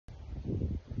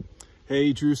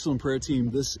Hey, Jerusalem Prayer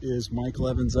Team, this is Michael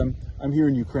Evans. I'm here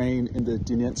in Ukraine in the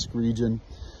Donetsk region.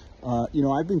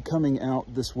 I've been coming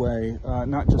out this way,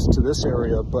 not just to this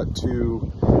area, but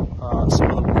to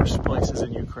some of the worst places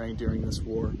in Ukraine during this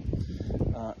war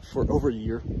for over a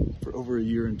year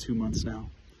and 2 months now.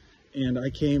 And I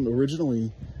came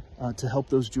originally to help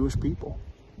those Jewish people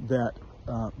that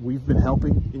we've been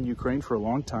helping in Ukraine for a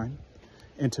long time,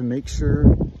 and to make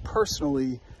sure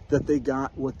personally that they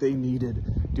got what they needed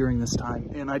during this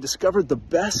time. And I discovered the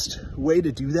best way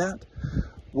to do that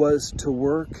was to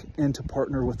work and to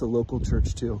partner with the local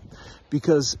church too.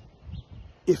 Because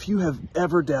if you have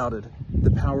ever doubted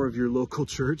the power of your local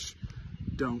church,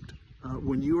 don't.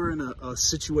 When you are in a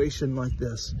situation like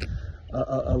this,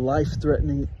 a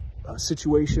life-threatening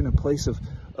situation, a place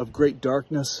of great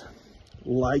darkness,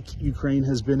 like Ukraine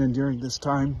has been in during this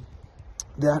time,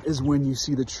 that is when you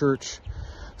see the church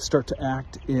start to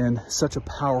act in such a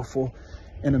powerful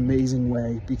and amazing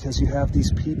way, because you have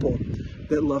these people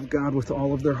that love God with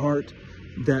all of their heart,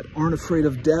 that aren't afraid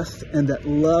of death, and that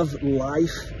love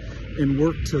life and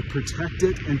work to protect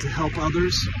it and to help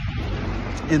others.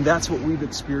 And that's what we've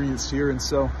experienced here. And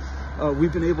so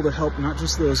we've been able to help not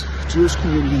just those Jewish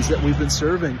communities that we've been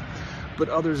serving, but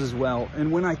others as well.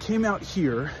 And when I came out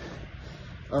here,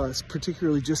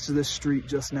 particularly just to this street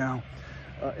just now,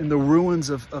 in the ruins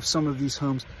of some of these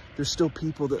homes, there's still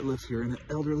people that live here. And an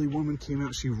elderly woman came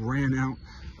out. She ran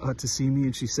out to see me,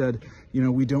 and she said,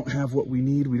 we don't have what we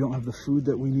need. We don't have the food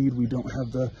that we need. We don't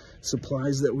have the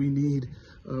supplies that we need.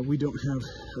 We don't have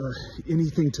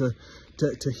anything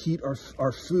to heat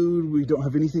our food. We don't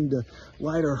have anything to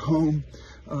light our home,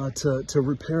 to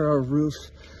repair our roof.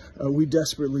 We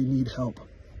desperately need help.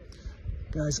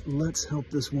 Guys, let's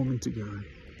help this woman together.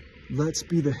 Let's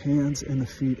be the hands and the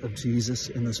feet of Jesus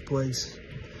in this place.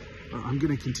 I'm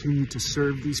going to continue to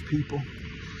serve these people,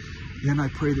 and I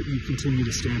pray that you continue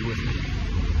to stand with me.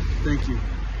 Thank you,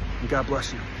 and God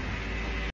bless you.